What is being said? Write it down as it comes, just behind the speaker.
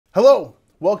Hello,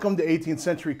 welcome to 18th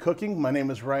Century Cooking. My name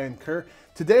is Ryan Kerr.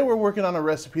 Today we're working on a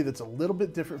recipe that's a little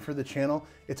bit different for the channel.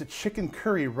 It's a chicken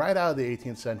curry right out of the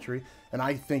 18th century, and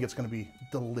I think it's going to be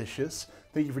delicious.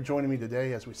 Thank you for joining me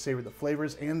today as we savor the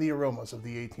flavors and the aromas of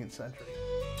the 18th century.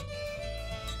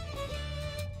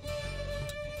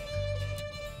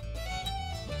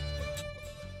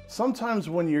 Sometimes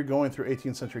when you're going through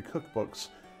 18th century cookbooks,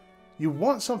 you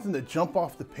want something to jump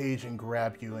off the page and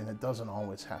grab you, and it doesn't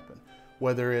always happen.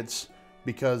 Whether it's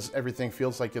because everything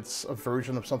feels like it's a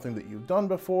version of something that you've done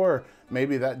before, or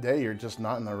maybe that day you're just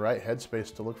not in the right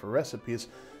headspace to look for recipes.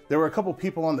 There were a couple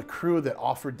people on the crew that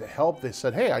offered to help. They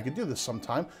said, hey, I could do this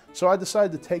sometime. So I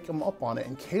decided to take them up on it,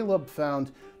 and Caleb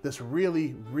found this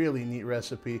really neat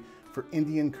recipe for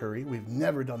Indian curry. We've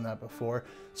never done that before.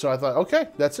 So I thought, okay,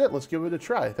 that's it. Let's give it a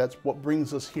try. That's what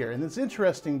brings us here. And it's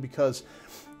interesting because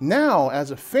now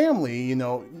as a family, you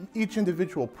know, each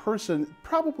individual person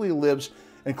probably lives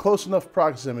in close enough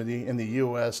proximity in the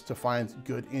US to find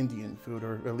good Indian food,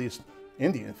 or at least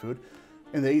Indian food.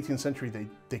 In the 18th century,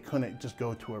 they couldn't just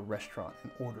go to a restaurant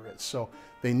and order it. So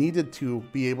they needed to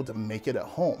be able to make it at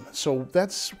home. So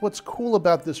that's what's cool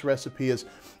about this recipe is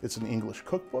it's an English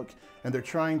cookbook, and they're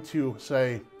trying to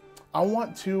say, I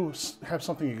want to have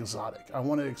something exotic. I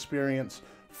want to experience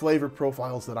flavor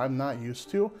profiles that I'm not used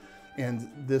to. And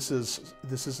this is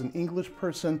an English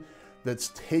person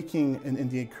that's taking an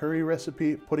Indian curry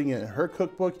recipe, putting it in her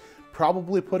cookbook,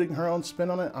 probably putting her own spin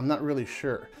on it. I'm not really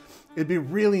sure. It'd be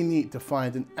really neat to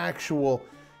find an actual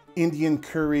Indian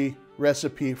curry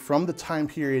recipe from the time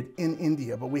period in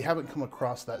India, but we haven't come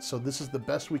across that. So this is the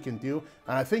best we can do,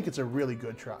 and I think it's a really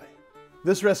good try.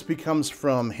 This recipe comes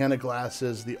from Hannah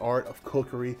Glass's The Art of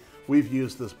Cookery. We've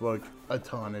used this book a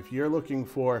ton. If you're looking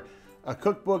for a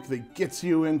cookbook that gets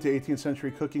you into 18th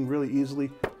century cooking really easily,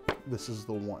 this is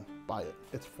the one. Buy it.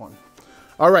 It's fun.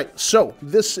 All right, so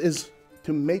this is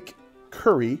to make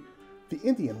curry the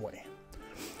Indian way.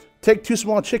 Take 2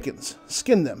 small chickens,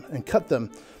 skin them, and cut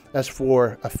them as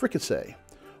for a fricassee.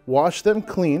 Wash them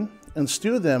clean and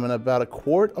stew them in about 1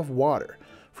 quart of water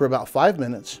for about 5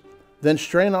 minutes. Then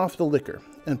strain off the liquor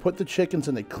and put the chickens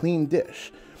in a clean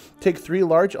dish. Take 3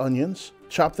 large onions,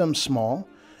 chop them small,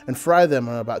 and fry them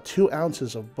in about 2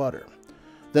 ounces of butter.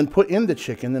 Then put in the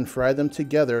chicken and fry them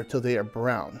together till they are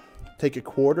brown. Take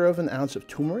 1/4 of an ounce of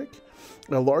turmeric,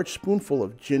 a large spoonful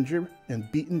of ginger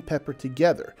and beaten pepper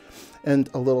together, and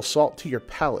a little salt to your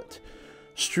palate.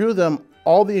 Strew them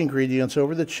all the ingredients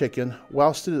over the chicken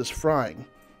whilst it is frying.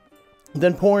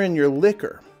 Then pour in your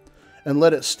liquor and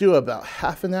let it stew about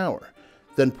half an hour.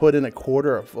 Then put in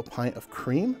 1/4 of a pint of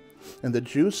cream and the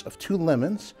juice of 2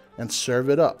 lemons and serve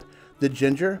it up. The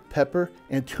ginger, pepper,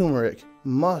 and turmeric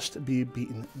must be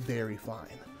beaten very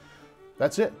fine.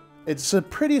 That's it. It's a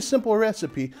pretty simple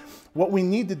recipe. What we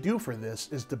need to do for this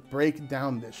is to break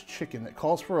down this chicken. It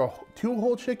calls for 2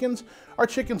 whole chickens. Our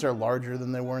chickens are larger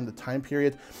than they were in the time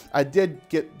period. I did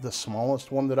get the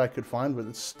smallest one that I could find, but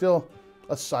it's still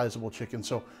a sizable chicken.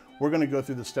 So we're gonna go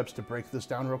through the steps to break this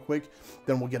down real quick.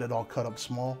 Then we'll get it all cut up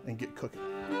small and get cooking.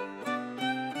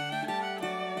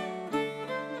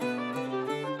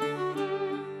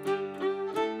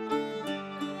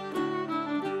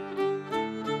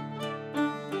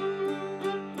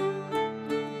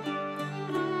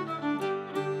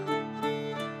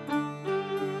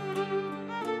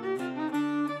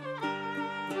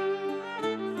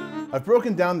 I've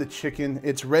broken down the chicken.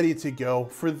 It's ready to go.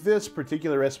 For this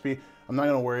particular recipe, I'm not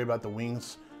gonna worry about the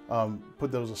wings.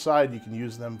 Put those aside. You can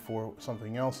use them for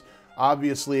something else.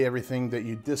 Obviously, everything that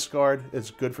you discard is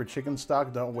good for chicken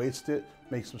stock. Don't waste it.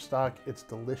 Make some stock. It's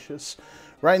delicious.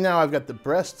 Right now, I've got the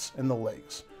breasts and the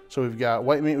legs. So we've got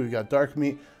white meat, we've got dark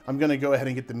meat. I'm gonna go ahead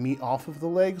and get the meat off of the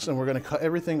legs, and we're gonna cut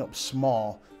everything up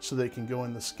small so they can go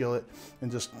in the skillet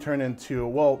and just turn into,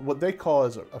 well, what they call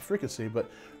as a fricassee, but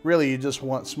really you just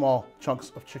want small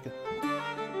chunks of chicken.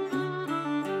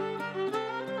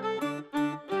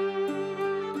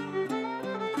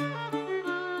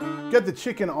 Get the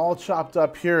chicken all chopped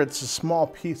up here. It's small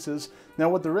pieces. Now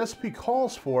what the recipe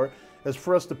calls for is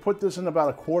for us to put this in about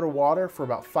 1 quart of water for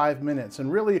about 5 minutes.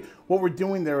 And really what we're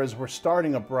doing there is we're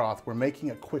starting a broth. We're making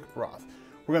a quick broth.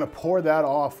 We're gonna pour that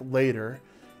off later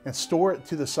and store it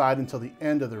to the side until the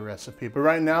end of the recipe. But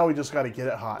right now we just gotta get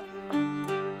it hot.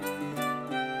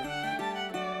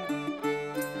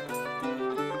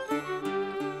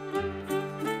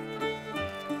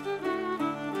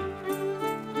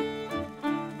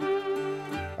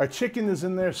 Our chicken is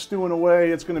in there stewing away.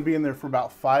 It's gonna be in there for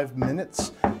about 5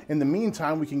 minutes. In the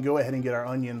meantime, we can go ahead and get our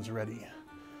onions ready.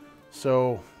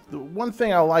 So the one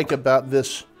thing I like about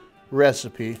this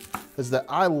recipe is that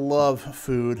I love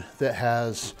food that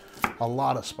has a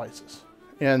lot of spices.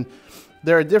 And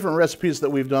there are different recipes that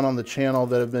we've done on the channel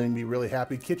that have made me really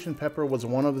happy. Kitchen pepper was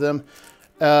one of them.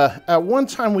 At one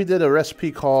time we did a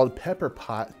recipe called pepper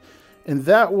pot, and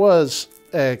that was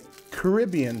a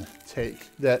Caribbean take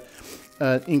that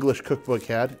an English cookbook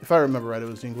had. If I remember right, it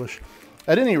was English.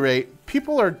 At any rate,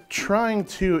 people are trying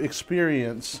to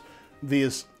experience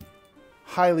these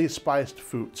highly spiced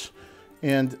foods.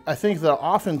 And I think that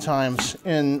oftentimes,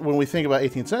 when we think about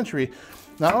 18th century,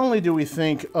 not only do we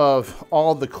think of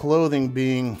all the clothing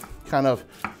being kind of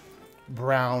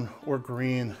brown or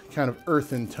green, kind of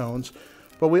earthen tones,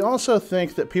 but we also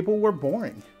think that people were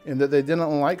boring and that they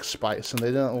didn't like spice and they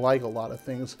didn't like a lot of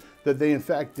things that they in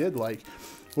fact did like.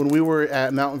 When we were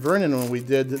at Mount Vernon, when we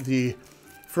did the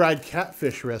fried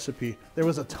catfish recipe, there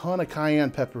was a ton of cayenne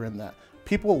pepper in that.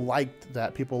 People liked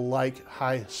that. People like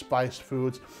high spiced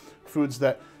foods, foods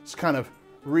that kind of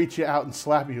reach you out and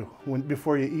slap you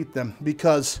before you eat them,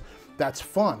 because that's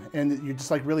fun and you're just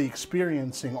like really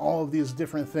experiencing all of these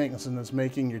different things, and it's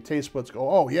making your taste buds go,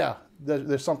 oh yeah,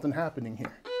 there's something happening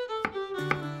here.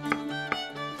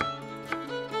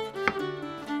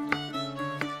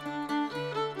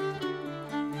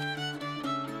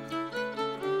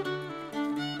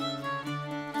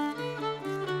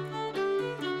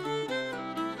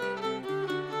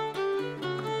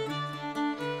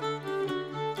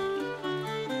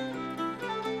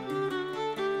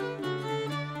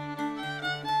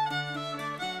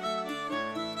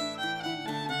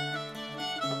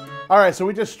 All right, so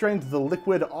we just strained the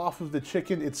liquid off of the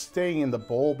chicken. It's staying in the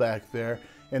bowl back there,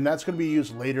 and that's gonna be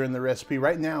used later in the recipe.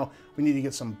 Right now, we need to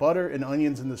get some butter and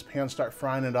onions in this pan, start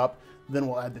frying it up. Then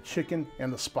we'll add the chicken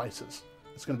and the spices.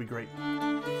 It's gonna be great.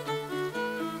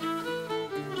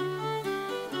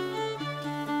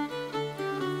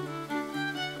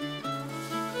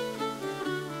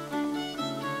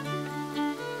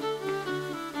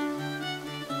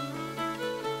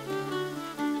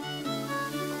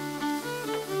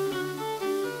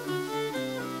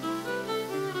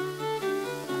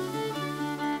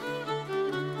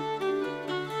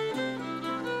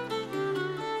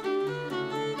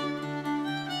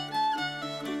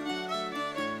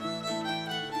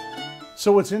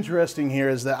 So what's interesting here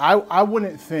is that I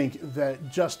wouldn't think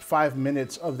that just 5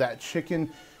 minutes of that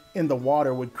chicken in the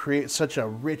water would create such a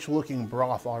rich looking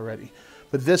broth already.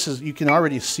 But this is, you can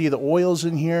already see the oils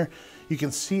in here. You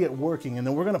can see it working. And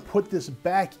then we're gonna put this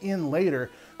back in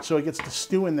later so it gets to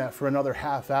stew in that for another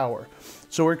half hour.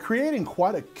 So we're creating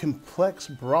quite a complex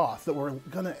broth that we're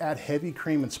gonna add heavy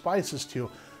cream and spices to.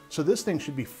 So this thing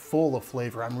should be full of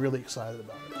flavor. I'm really excited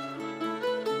about it.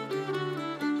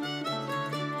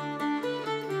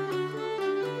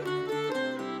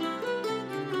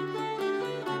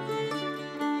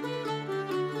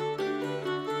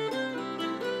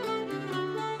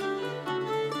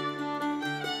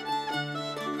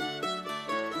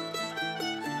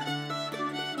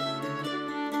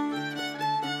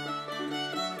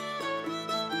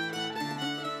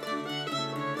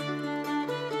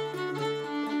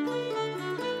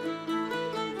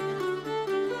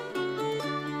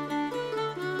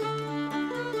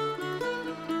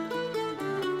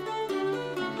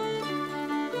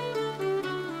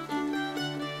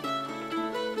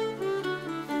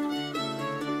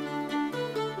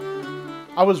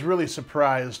 I was really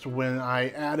surprised when I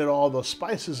added all those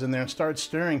spices in there and started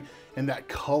stirring, and that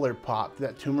color popped.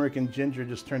 That turmeric and ginger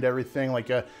just turned everything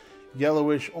like a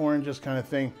yellowish, orangish kind of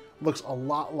thing. Looks a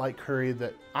lot like curry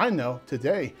that I know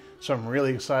today. So I'm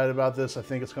really excited about this. I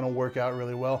think it's gonna work out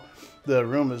really well. The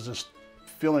room is just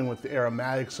filling with the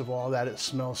aromatics of all that. It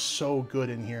smells so good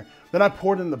in here. Then I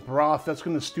poured in the broth. That's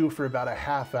gonna stew for about a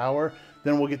half hour.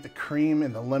 Then we'll get the cream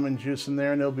and the lemon juice in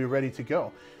there and it'll be ready to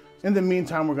go. In the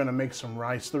meantime, we're gonna make some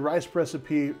rice. The rice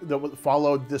recipe that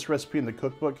followed this recipe in the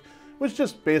cookbook was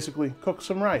just basically cook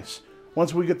some rice.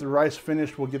 Once we get the rice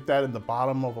finished, we'll get that in the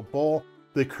bottom of a bowl.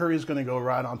 The curry is gonna go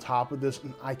right on top of this,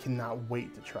 and I cannot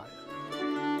wait to try it.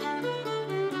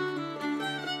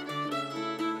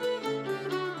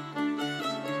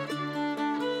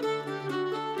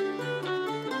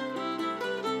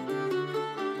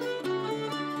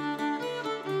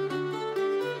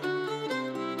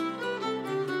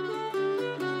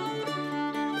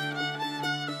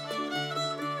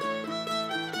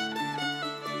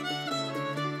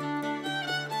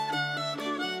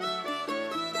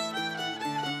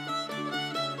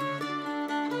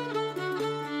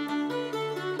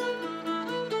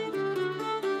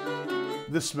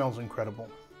 This smells incredible.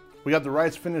 We got the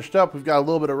rice finished up. We've got a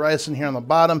little bit of rice in here on the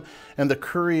bottom and the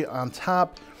curry on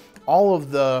top. All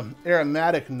of the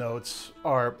aromatic notes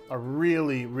are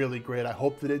really, really great. I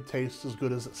hope that it tastes as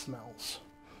good as it smells.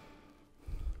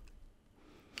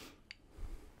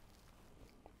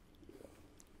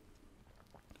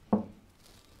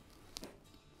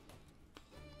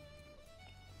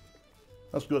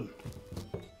 That's good.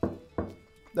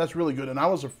 That's really good. And I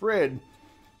was afraid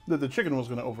that the chicken was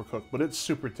going to overcook, but it's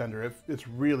super tender. It's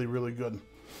really, really good.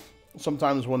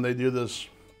 Sometimes when they do this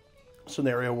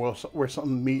scenario where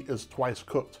some meat is twice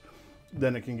cooked,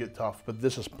 then it can get tough. But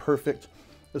this is perfect.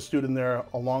 It's stewed in there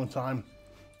a long time.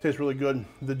 Tastes really good.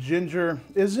 The ginger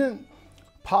isn't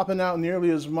popping out nearly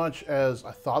as much as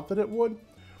I thought that it would.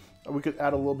 We could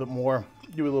add a little bit more,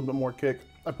 give it a little bit more kick.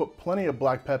 I put plenty of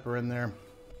black pepper in there.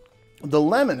 The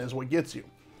lemon is what gets you.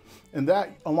 And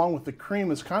that, along with the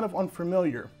cream, is kind of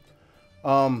unfamiliar.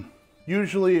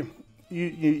 Usually,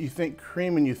 you think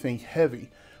cream and you think heavy,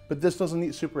 but this doesn't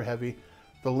eat super heavy.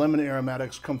 The lemon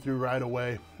aromatics come through right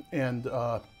away. And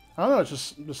I don't know, it's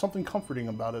just there's something comforting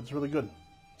about it. It's really good.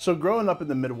 So growing up in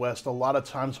the Midwest, a lot of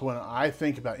times when I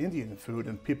think about Indian food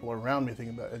and people around me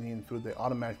think about Indian food, they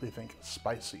automatically think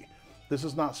spicy. This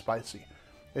is not spicy.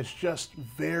 It's just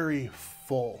very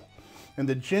full. And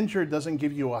the ginger doesn't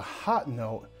give you a hot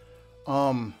note,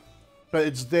 but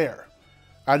it's there.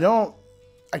 I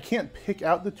can't pick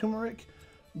out the turmeric,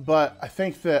 but I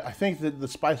think that the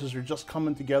spices are just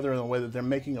coming together in a way that they're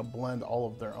making a blend all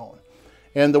of their own.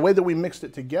 And the way that we mixed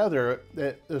it together,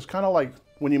 it's kind of like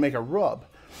when you make a rub.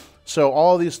 So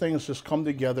all of these things just come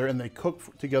together and they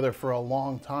cook together for a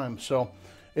long time. So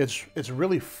it's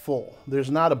really full.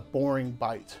 There's not a boring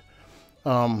bite.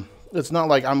 It's not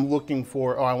like I'm looking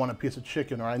for, oh, I want a piece of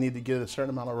chicken or I need to get a certain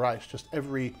amount of rice. Just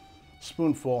every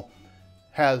spoonful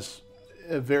has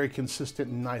a very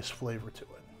consistent, nice flavor to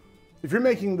it. If you're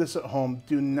making this at home,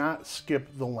 do not skip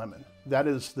the lemon. That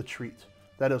is the treat.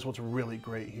 That is what's really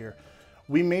great here.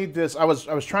 We made this, I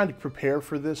was trying to prepare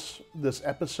for this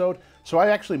episode, so I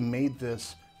actually made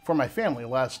this for my family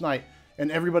last night, and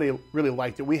everybody really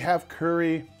liked it. We have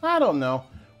curry, I don't know,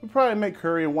 we probably make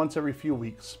curry once every few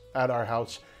weeks at our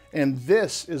house, and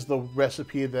this is the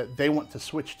recipe that they want to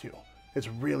switch to. It's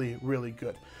really, really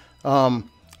good.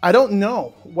 I don't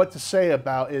know what to say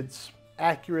about its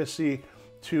accuracy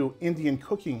to Indian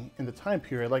cooking in the time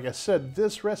period. Like I said,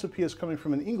 this recipe is coming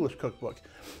from an English cookbook.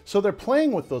 So they're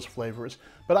playing with those flavors,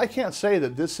 but I can't say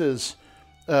that this is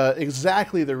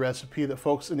exactly the recipe that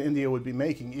folks in India would be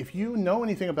making. If you know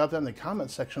anything about that in the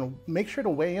comment section, make sure to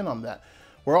weigh in on that.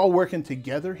 We're all working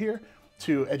together here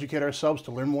to educate ourselves,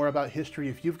 to learn more about history.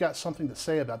 If you've got something to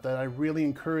say about that, I really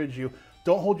encourage you,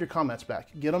 don't hold your comments back.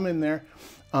 Get them in there.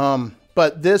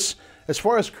 But this, as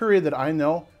far as curry that I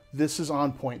know, this is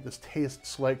on point. This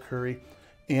tastes like curry.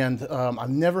 And I've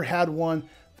never had one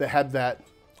that had that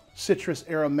citrus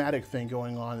aromatic thing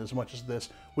going on as much as this,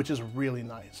 which is really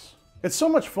nice. It's so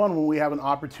much fun when we have an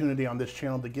opportunity on this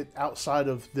channel to get outside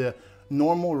of the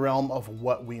normal realm of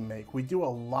what we make. We do a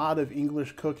lot of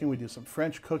English cooking, we do some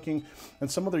French cooking,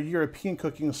 and some other European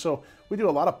cooking. So we do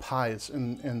a lot of pies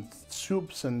and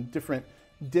soups and different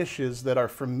dishes that are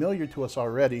familiar to us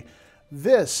already.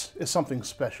 This is something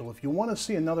special. If you want to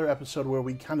see another episode where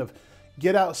we kind of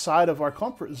get outside of our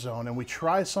comfort zone and we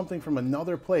try something from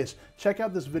another place, check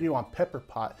out this video on pepper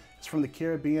pot. It's from the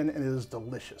Caribbean and it is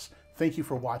delicious. Thank you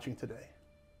for watching today.